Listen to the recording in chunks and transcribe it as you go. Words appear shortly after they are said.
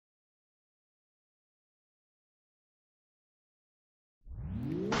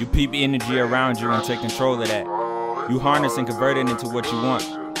You peep energy around you and take control of that. You harness and convert it into what you want.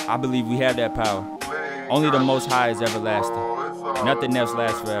 I believe we have that power. Only the Most High is everlasting. Nothing else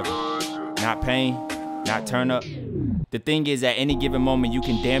lasts forever. Not pain, not turn up. The thing is, at any given moment, you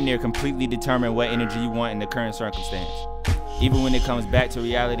can damn near completely determine what energy you want in the current circumstance. Even when it comes back to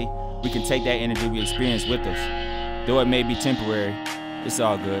reality, we can take that energy we experience with us. Though it may be temporary, it's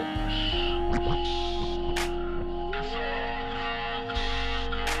all good.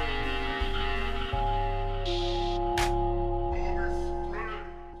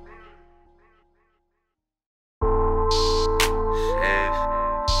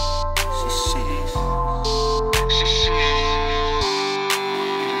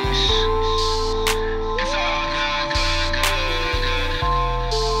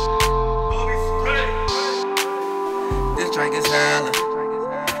 This drink is hella,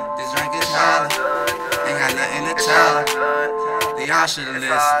 this drink is hella. Ain't got nothing to tell her. They all should've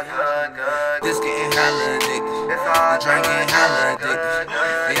listened. This getting hella addicted. The drink getting hella addicted.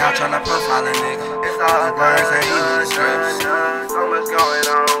 They all tryna profile a nigga. The words ain't even the scripts. So much going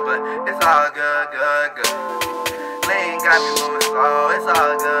on, but it's all good, good, good. Lean got me moving slow. It's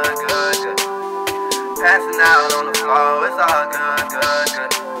all good, good, good. Passing out on the floor. It's all good, good,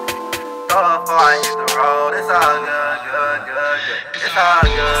 good. Throw before I hit the road. It's all good, good, good, good. It's all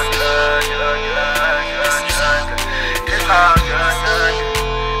good, good, good, good, good, good, good. It's all good, good, good.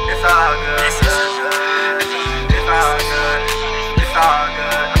 It's all good, good, good. It's all good. It's all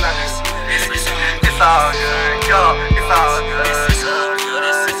good. I'm not just. It's all good, yo. It's all good, good,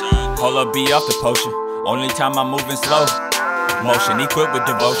 good. Hold up, be off the potion. Only time I'm moving slow. Motion equipped with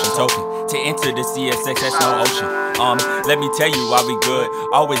devotion token. To enter the CSX, that's no ocean. Let me tell you why we good.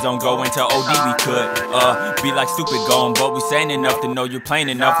 Always on go into OD we could. Be like stupid gone, but we sane enough to know you're plain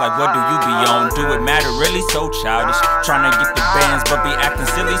enough. Like what do you be on? Do it matter? Really so childish. Trying to get the bands, but be acting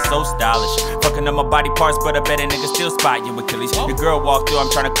silly, so stylish. Fucking up my body parts, but I bet a nigga still spot you Achilles. Your girl walk through, I'm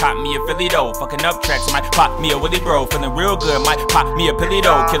trying to cop me a Philly dough. Fucking up tracks, might pop me a Willie bro. Feeling real good, might pop me a Pilly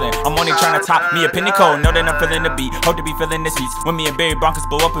dough. Killing, I'm only trying to top me a penny cold. Know that I'm feeling the beat, hope to be feeling the seats. When me and Barry Bonkers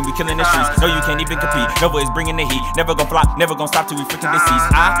blow up and we killing the streets. No, you can't even compete. Nova is bringing the heat. Never gon' flop, never gon' stop till we freaking deceased.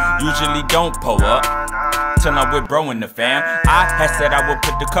 I usually don't pull up till I'm with bro in the fam. I had said I would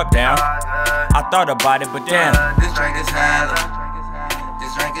put the cup down. I thought about it, but damn. This drink is hella.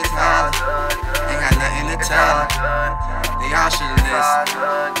 This drink is hella. Ain't got nothing to tell her. They all should've listened.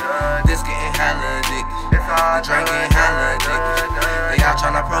 This getting hella addicted. The drink getting hella addicted. They all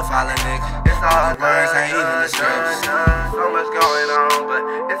tryna profile a nigga. The words ain't even the scripts. So much going on, but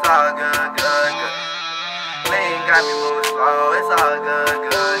it's all good, good, good. Lean got me moving slow. It's all good,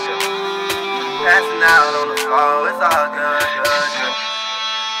 good, good. Passing out on the floor. It's all good, good, good.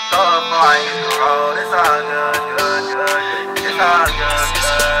 Throw before I hit the road. It's all good, good, good, good. It's all good,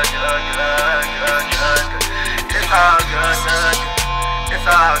 good, good, good, good, good, good. It's all good, good. It's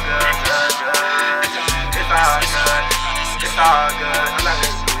all good, good, good. It's all good. It's all good. I'm not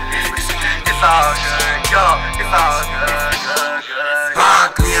just. It's all good, yo. It's all good, good, good.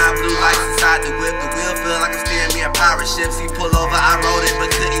 Neon blue lights inside the whip. The wheel feel like I'm steering me a pirate ship. See, pull over, I rode it,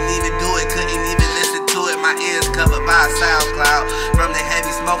 but couldn't even do it. Couldn't even listen to it. My ears covered by a SoundCloud. From the heavy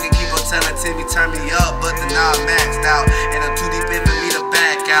smoking, keep on telling Timmy turn me up, but the knob maxed out, and I'm too deep in for me to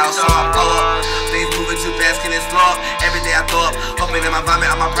back out. So I blow up. Things moving too fast, can it slow up? Every day I throw up, hoping that my vomit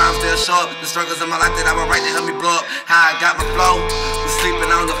on my prime still show up. The struggles of my life that I would write to help me blow up. How I got my flow, was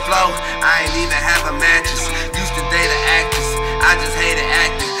sleeping on the floor. I ain't even have a mattress. Used to date an actress. I just hated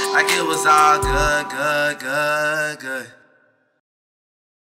acting, like it was all good, good, good, good.